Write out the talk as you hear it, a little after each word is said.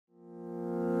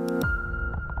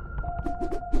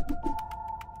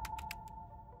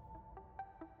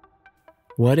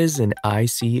What is an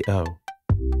ICO?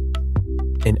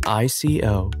 An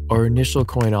ICO, or initial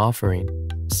coin offering,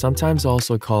 sometimes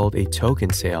also called a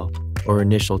token sale or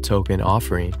initial token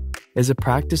offering, is a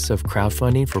practice of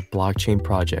crowdfunding for blockchain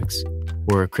projects,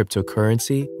 where a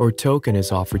cryptocurrency or token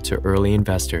is offered to early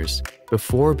investors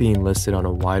before being listed on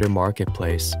a wider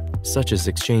marketplace, such as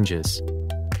exchanges.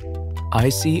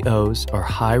 ICOs are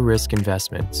high-risk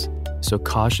investments, so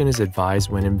caution is advised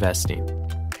when investing.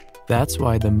 That's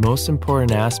why the most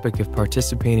important aspect of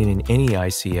participating in any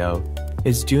ICO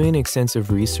is doing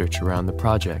extensive research around the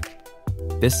project.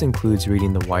 This includes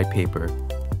reading the white paper,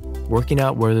 working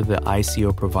out whether the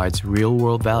ICO provides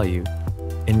real-world value,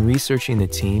 and researching the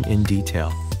team in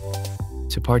detail.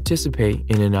 To participate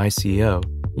in an ICO,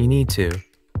 you need to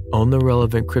own the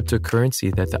relevant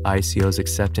cryptocurrency that the ICO is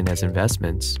accepting as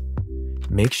investments.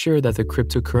 Make sure that the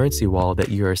cryptocurrency wallet that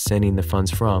you are sending the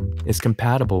funds from is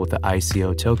compatible with the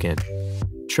ICO token.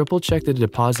 Triple-check the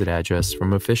deposit address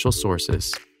from official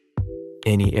sources.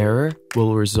 Any error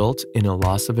will result in a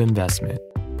loss of investment.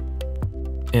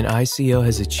 An ICO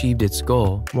has achieved its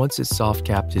goal once its soft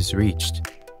cap is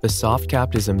reached. The soft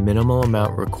cap is a minimal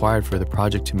amount required for the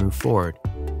project to move forward.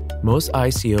 Most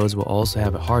ICOs will also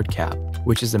have a hard cap,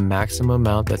 which is the maximum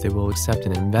amount that they will accept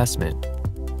an investment.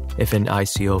 If an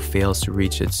ICO fails to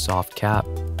reach its soft cap,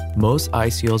 most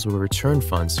ICOs will return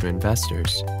funds to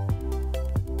investors.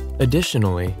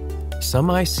 Additionally, some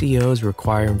ICOs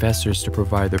require investors to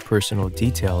provide their personal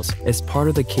details as part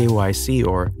of the KYC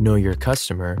or Know Your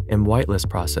Customer and whitelist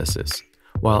processes,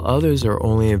 while others are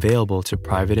only available to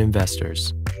private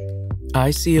investors.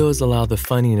 ICOs allow the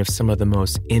funding of some of the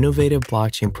most innovative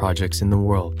blockchain projects in the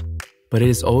world, but it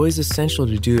is always essential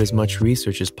to do as much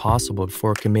research as possible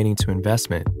before committing to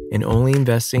investment and only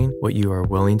investing what you are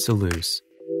willing to lose.